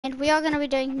and we are gonna be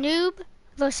doing noob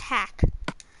versus hack.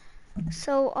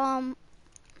 So,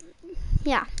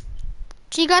 yeah.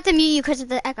 So you got to mute you because of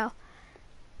the echo.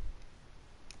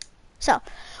 So,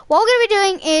 what we're gonna be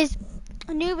doing is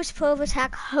noob versus pro versus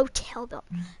hack hotel build.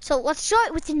 So let's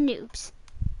start with the noobs.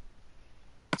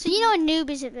 So you know a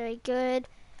noob isn't very good.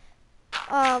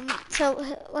 So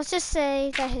let's just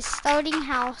say that his starting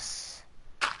house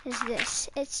is this.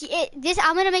 This.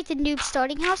 I'm gonna make the noob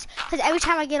starting house because every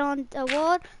time I get on the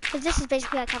world, because this is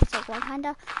basically like episode 1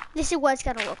 kinda. This is what it's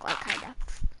gonna look like kinda.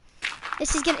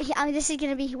 This is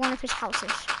gonna be one of his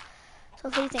houses. So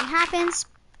if anything happens,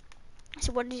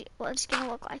 so what it's gonna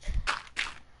look like.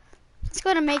 Let's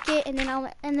go to make it, and then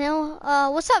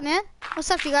what's up, man?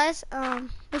 What's up, you guys?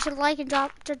 Make sure to like and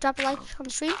drop a like on the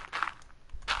stream.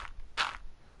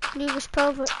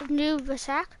 Noob versus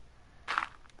hack.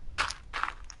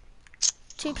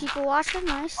 2 people watching,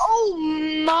 nice. Oh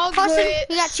my Carson, god.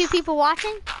 we got 2 people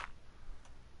watching.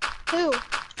 Who?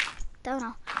 Don't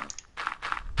know.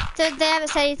 They haven't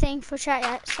said anything for chat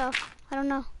yet, so I don't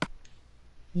know.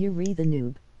 You read the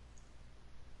noob.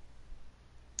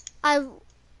 I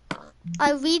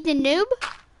read the noob?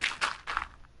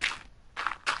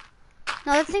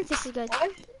 No, I think this is good.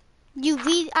 What?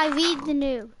 I read the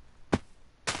noob.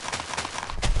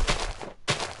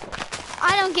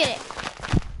 I don't get it.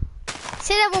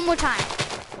 Say that one more time.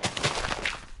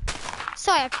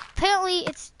 Sorry, apparently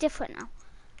it's different now.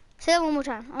 Say that one more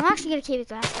time. I'm actually gonna keep it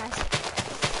grass, guys.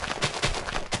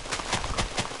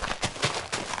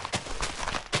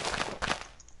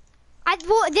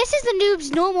 Well, this is the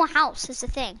noob's normal house, is the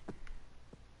thing.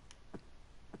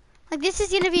 Like, this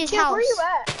is gonna be his house. Where you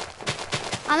at?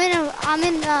 I'm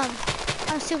in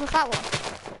a super fat world.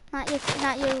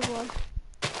 Not your world.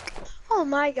 Oh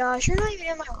my gosh, you're not even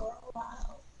in my world.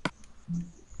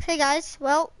 Hey guys,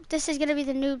 well, this is gonna be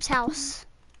the noob's house.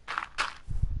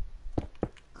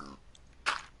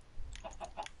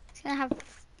 It's gonna have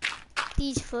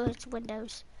these for its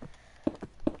windows.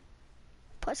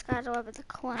 Put Sky door up at the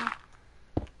corner.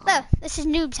 There, this is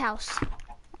noob's house.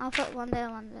 I'll put one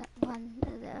there, one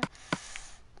there.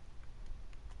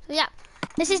 So yeah,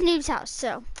 this is noob's house.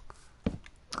 So,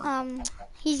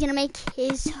 he's gonna make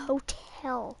his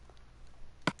hotel.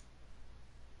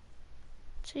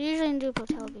 So usually in noob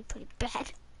hotel would be pretty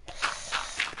bad.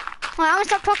 Alright, I'm gonna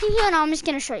stop talking here and I'm just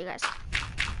gonna show you guys.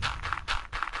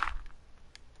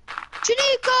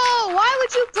 Janico, why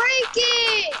would you break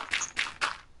it?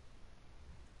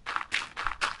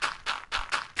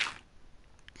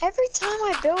 Every time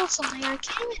I build something, I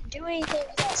can't even do anything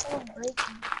without someone breaking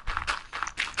it.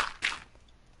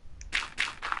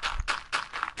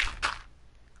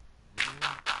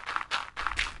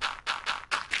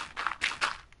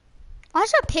 Why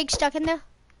is there a pig stuck in there?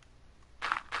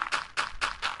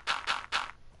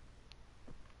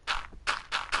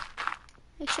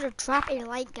 Make sure to drop a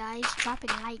like, guys. Drop a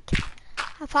like.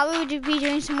 I'll probably be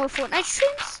doing some more Fortnite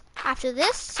streams after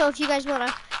this. So if you guys want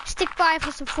to stick by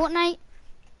for some Fortnite.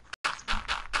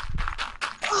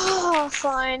 Oh,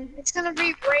 fine. It's gonna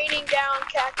be raining down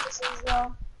cactuses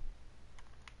though.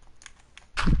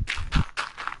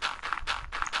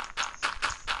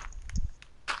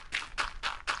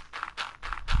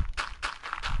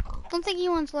 Don't think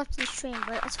anyone's left in the stream,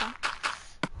 but that's fine.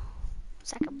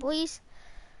 Second, boys.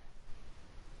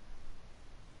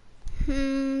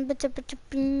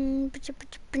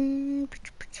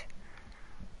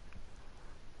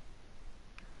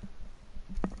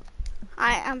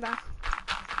 Alright, I'm back.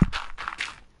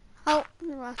 Oh,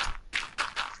 you left.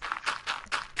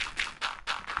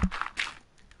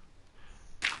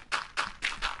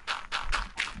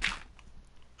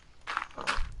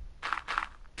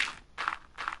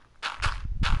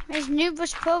 There's noob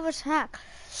versus pro versus hack.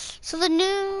 So the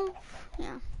noob,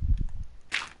 yeah.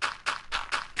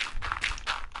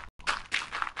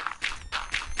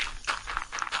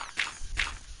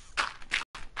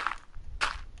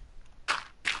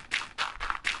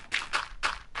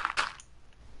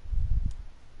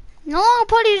 No longer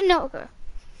party to Noga.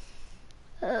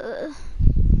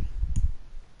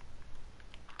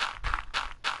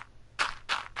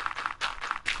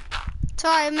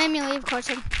 Sorry, it made me leave,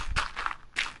 Carson.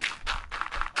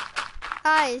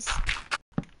 Guys,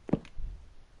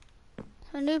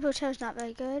 the noob hotel's not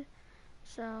very good,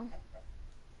 so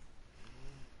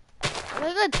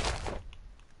very good.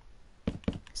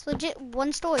 It's legit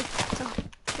one story. So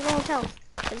it's a hotel.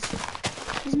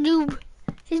 His noob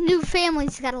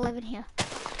family's gotta live in here.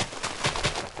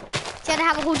 He's gotta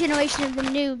have a whole generation of the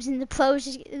noobs, and the pros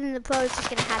just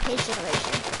gonna have his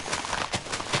generation.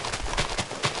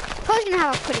 The pros gonna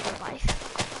have a pretty good life.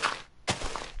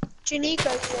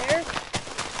 Janico, you there?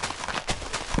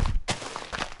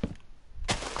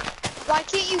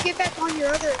 you get back on your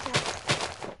other account.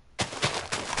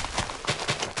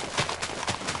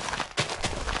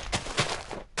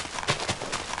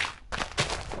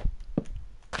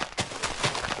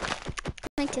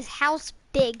 Make this house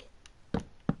big.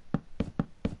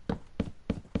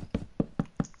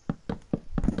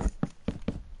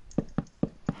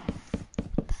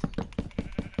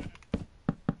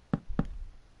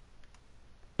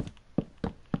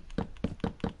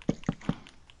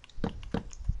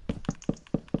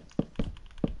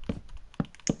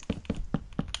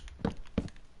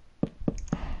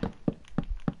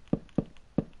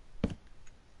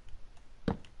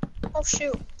 Oh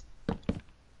shoot.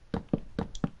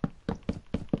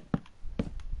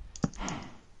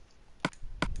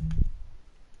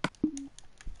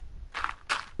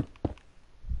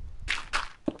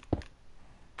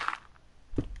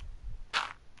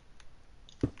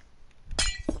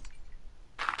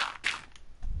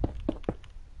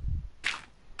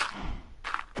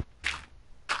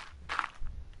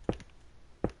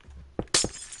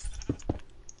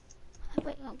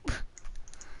 Wait, no.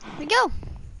 Here we go.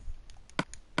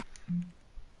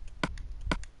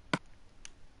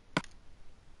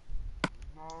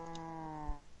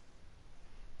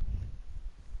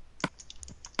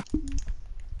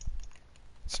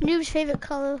 It's Noob's favorite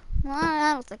color. Well,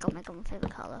 I don't think I'll make him a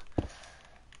favorite color.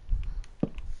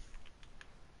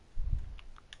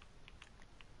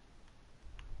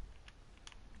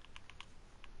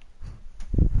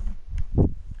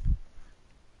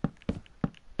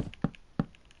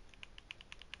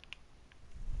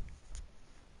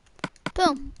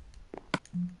 Boom.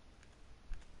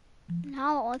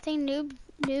 Now the only thing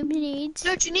Noob needs.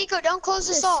 No, Janico, don't close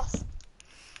this This. off.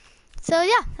 So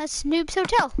yeah, that's Noob's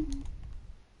hotel.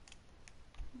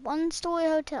 1-story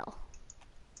hotel.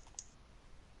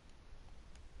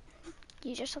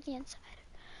 You just on the inside.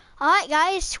 Alright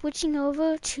guys, switching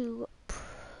over to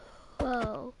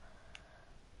Pro.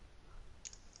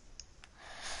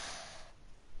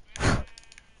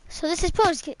 So this is Pro.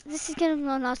 This is gonna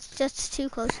no, not just too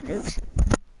close to Noobs.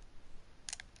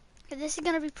 This is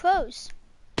gonna be Pro's.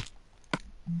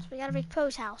 So we gotta make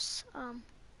Pro's house. Well,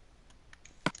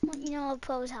 you know what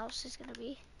Pro's house is gonna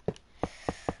be.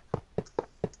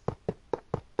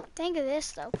 Think of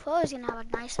this though, Pro is gonna have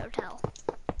a nice hotel.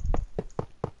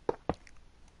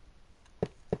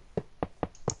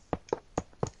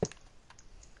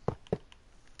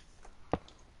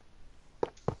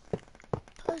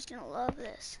 Pro's gonna love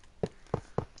this.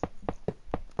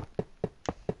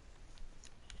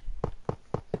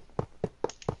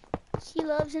 He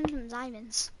loves him some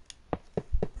diamonds.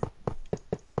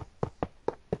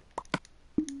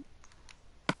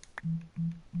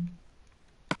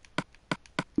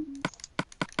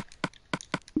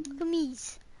 Look at me,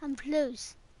 I'm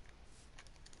close.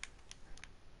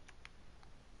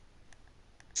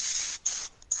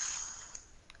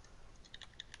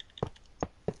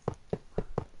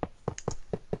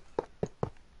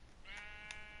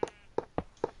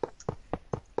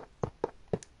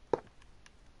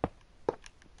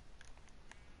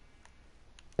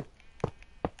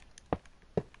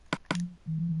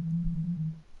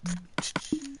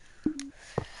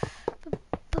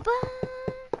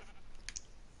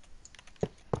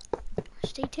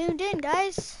 Stay tuned in,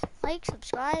 guys. Like,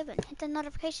 subscribe, and hit the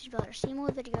notifications bell to see more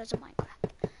videos of Minecraft.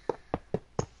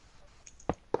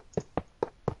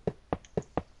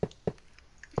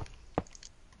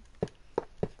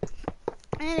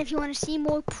 And if you want to see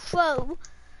more Pro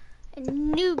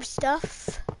and Noob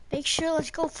stuff, make sure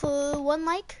let's go for 1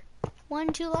 like,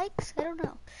 2 likes. I don't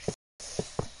know.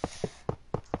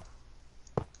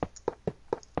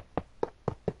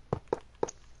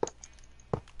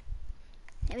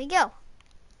 There we go.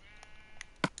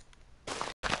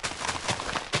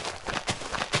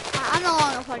 I'm no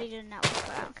longer party to the network,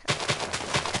 but I don't care.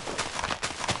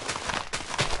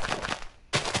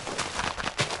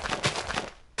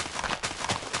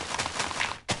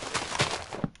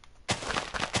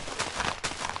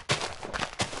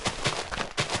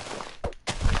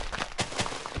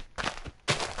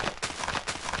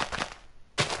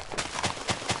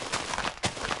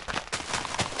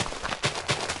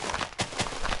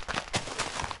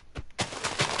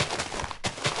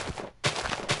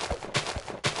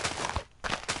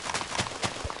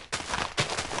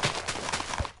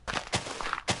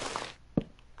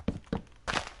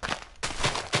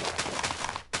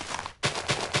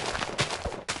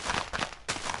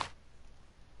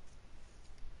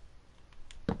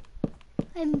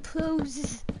 I'm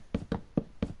Pros.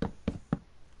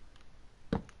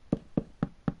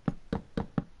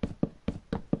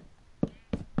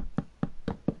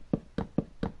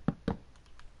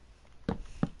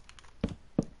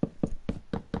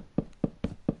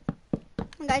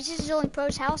 And guys, this is only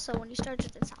Pro's house, so when he starts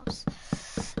at this house,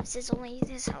 this is only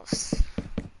this house.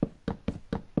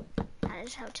 Not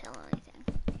his hotel or anything.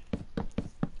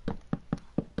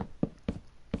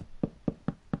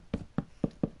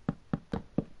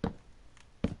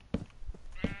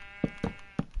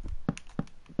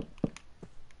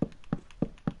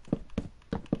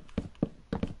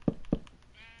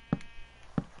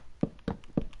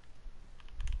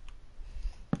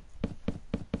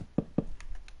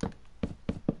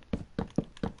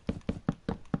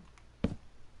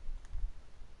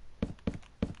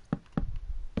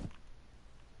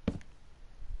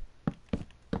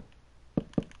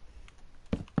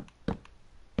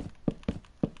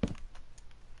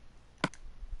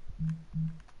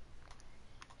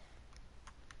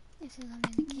 This is on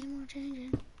the camera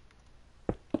changing.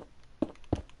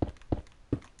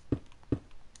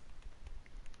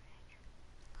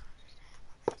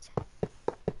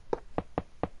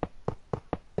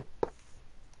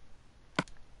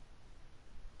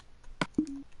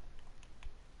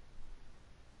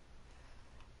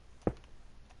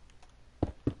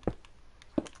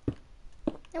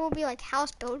 There will be like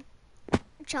house build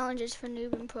challenges for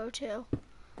Noob and Pro too.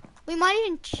 We might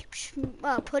even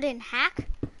put in hack.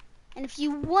 And if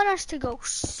you want us to go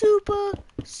super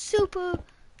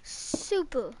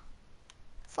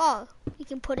far, you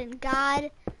can put in God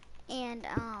and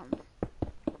I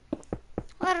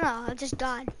don't know, just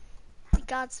God. I think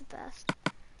God's the best.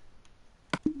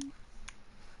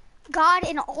 God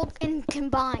and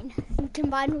combine. And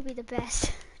combine would be the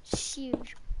best. It's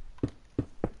huge.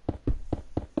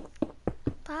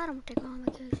 But I don't take on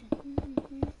vacation.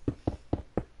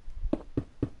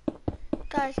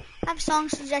 Guys, I have a song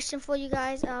suggestion for you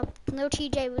guys. No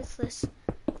TJ Ruthless.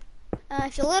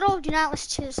 If you're little, do not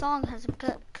listen to the song. It has some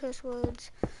curse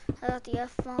words. It's got the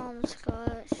F-bomb. It's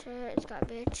got shit. It's got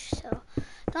bitch. So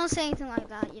don't say anything like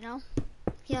that, you know?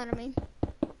 You know what I mean?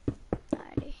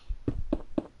 Alrighty.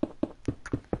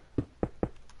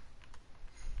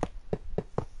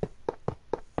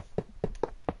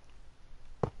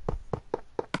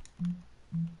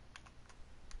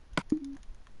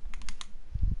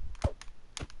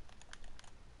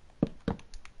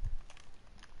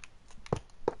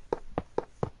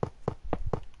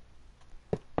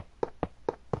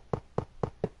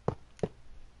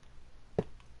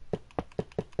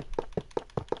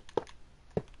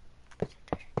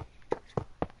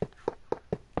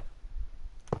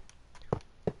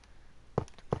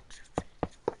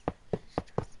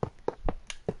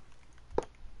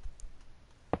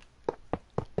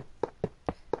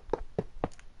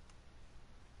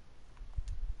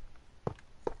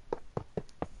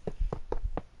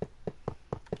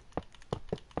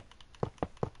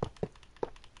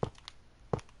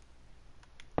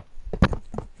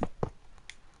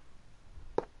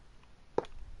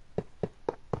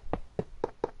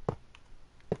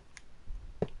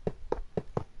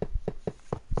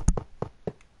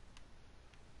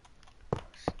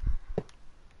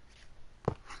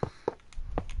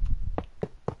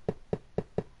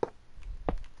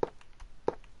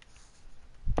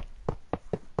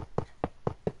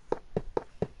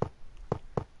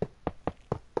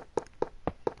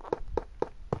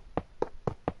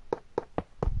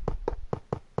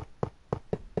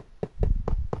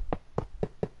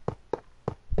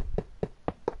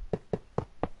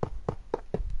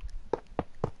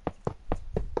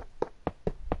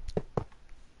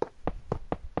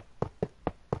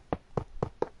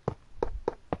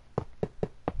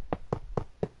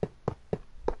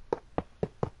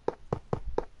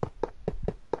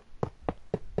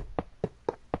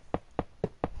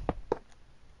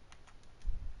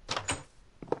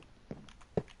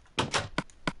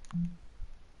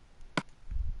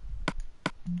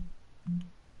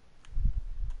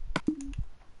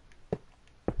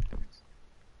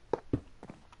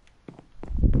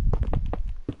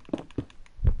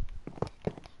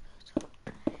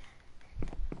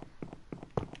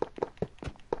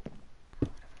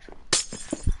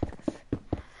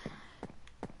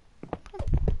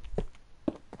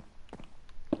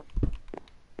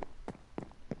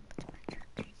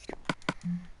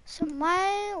 So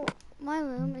my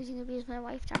room is gonna be with my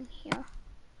wife down here.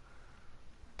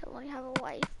 Don't really have a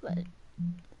wife, but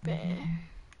bleh.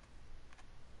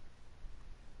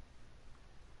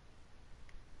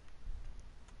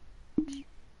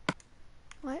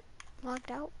 What?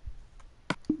 Logged out?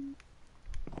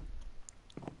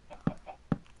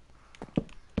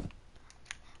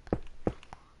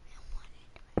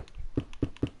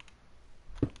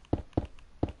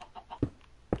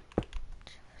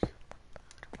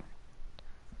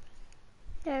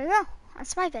 There we go.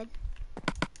 That's my bed.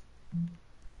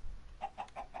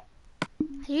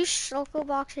 use shulker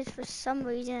boxes for some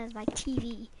reason as my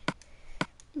TV.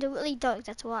 They're really dark,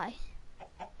 that's why.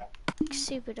 Like,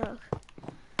 super dark.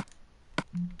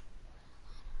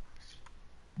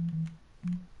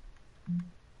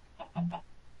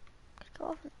 Go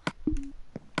off.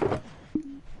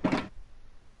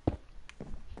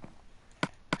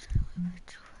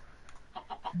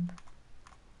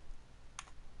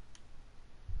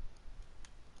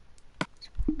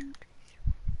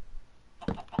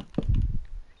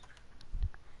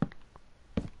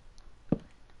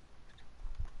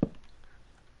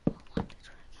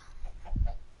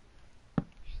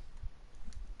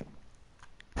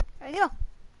 There we go.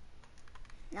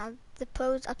 Now the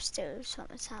pros upstairs from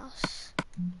his house.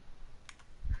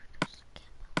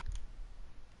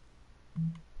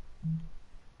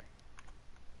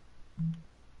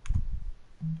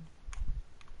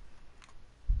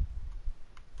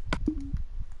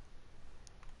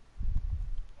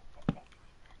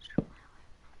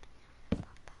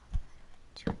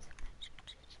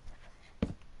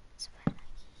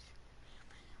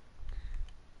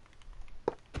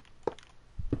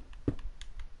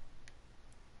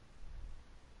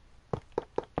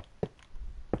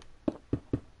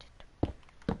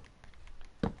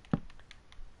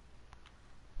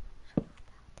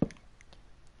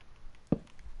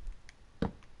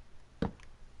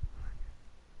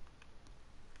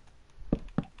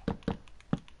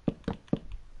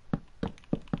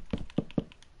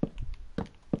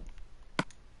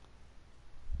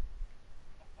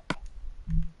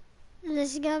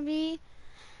 This is gonna be,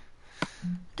 I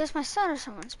guess, my son or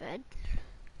someone's bed.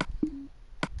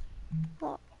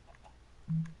 Well,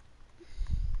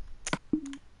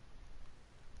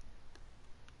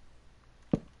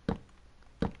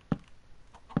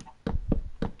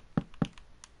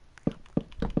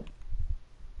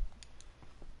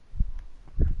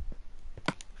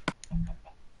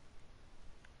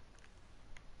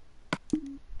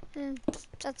 and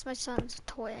that's my son's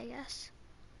toy, I guess.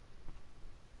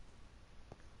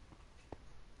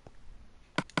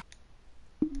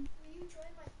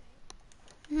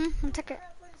 I'll take it.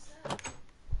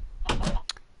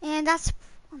 And that's,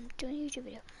 I'm doing a YouTube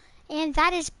video. And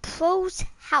that is Pro's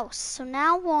house. So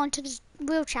now we're on to this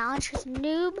real challenge. Because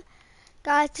Noob,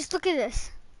 guys, just look at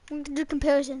this. We can do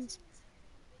comparisons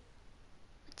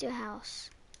with your house.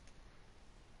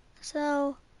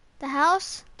 So, the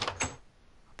house,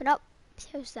 open up,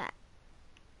 here's that.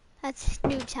 That's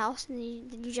Noob's house, and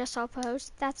you just saw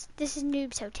Pro's. This is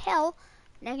Noob's hotel.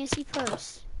 Now you can see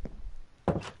Pro's.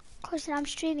 Of course, when I'm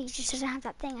streaming, it just doesn't have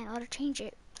that thing. I know how to change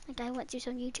it. Like I went through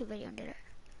some YouTube video and did it.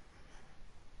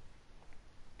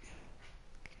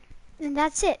 And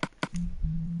that's it.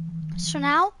 So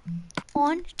now,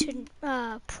 on to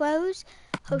Pro's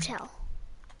hotel.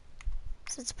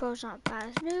 Since Pro's not bad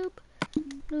as Noob,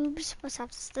 Noobs must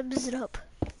have to stubs it up.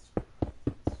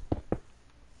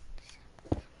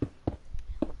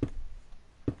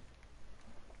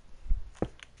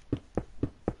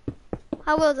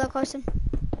 I will though, Carson.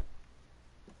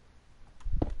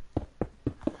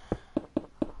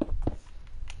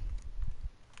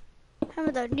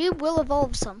 Remember though, Noob will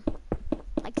evolve some.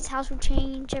 Like his house will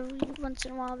change every once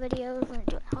in a while videos. We're gonna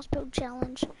do a house build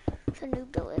challenge for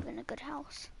Noob to live in a good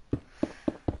house.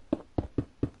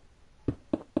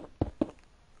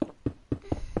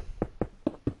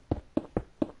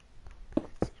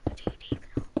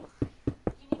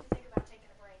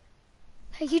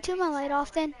 Hey, can you turn my light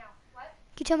off then? What?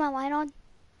 Can you turn my light on?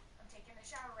 I'm taking a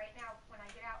shower right now. When I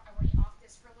get out, I want you off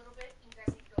this for a little bit. You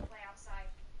guys need to go play outside.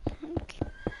 Okay.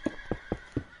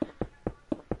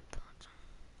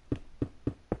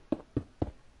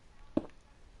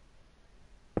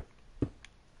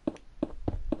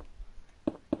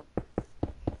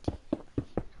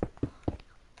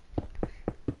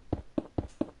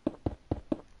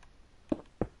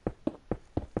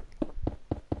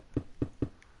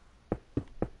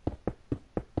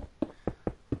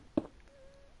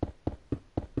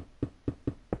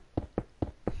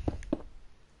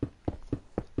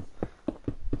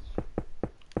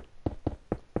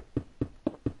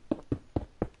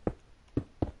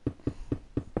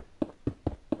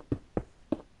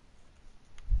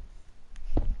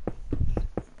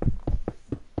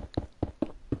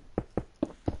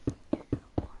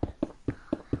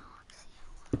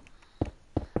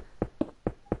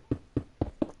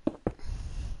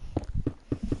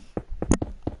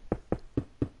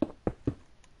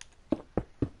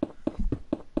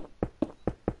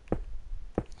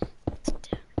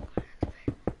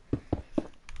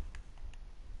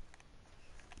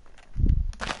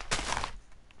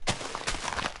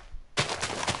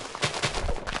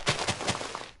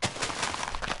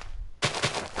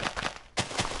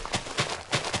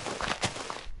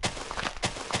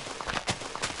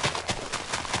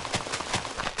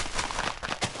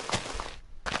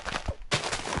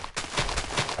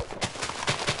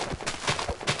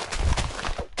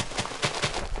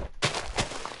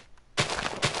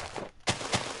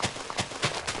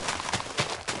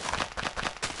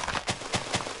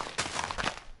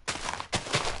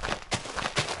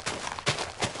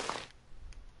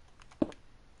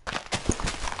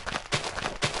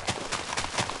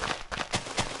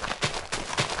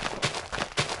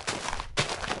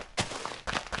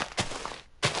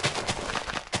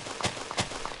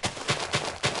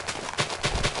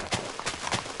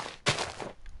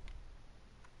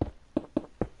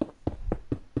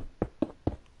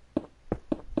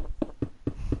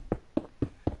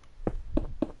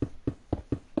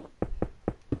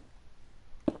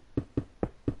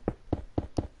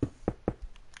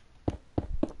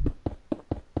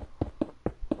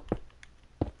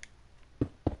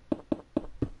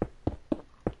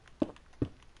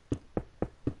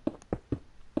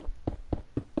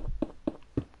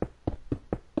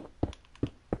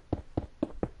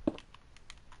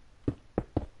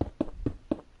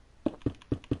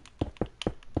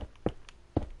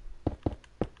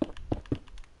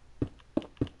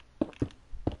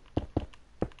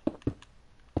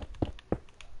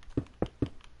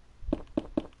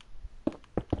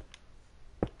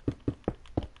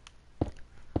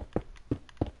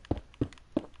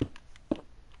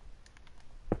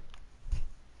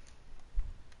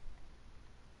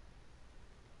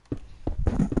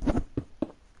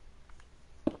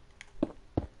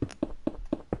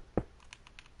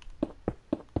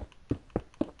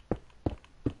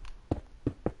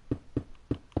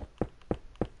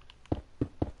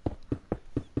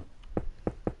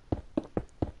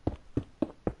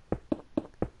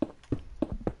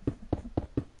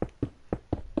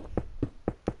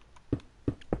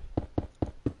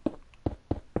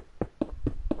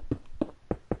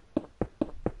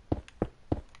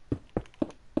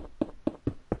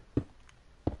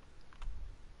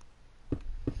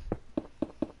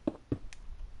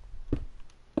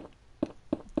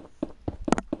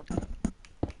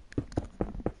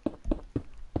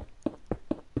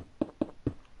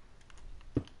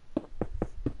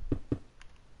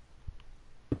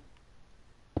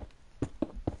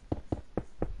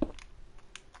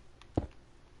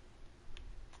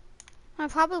 I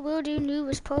probably will do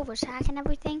Noob Pro versus hack and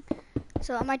everything.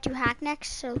 So I might do hack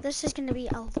next. So this is gonna be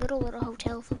a little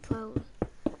hotel for pro.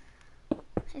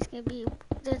 It's gonna be.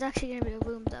 There's actually gonna be a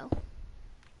room though.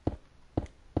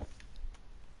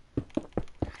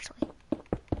 Actually,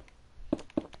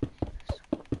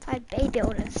 if I had bay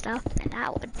build and stuff, then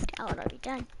that would already be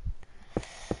done.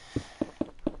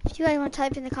 If you guys want to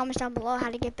type in the comments down below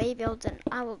how to get bay builds, then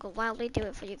I will gladly do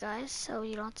it for you guys, so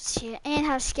you don't have to see it. And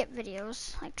how to skip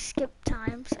videos, like skip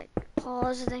times, like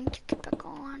pause and then get back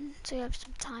on, so you have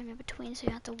some time in between, so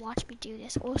you have to watch me do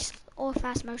this, or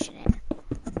fast motion it.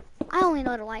 I only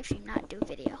know how to live stream, not do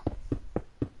video.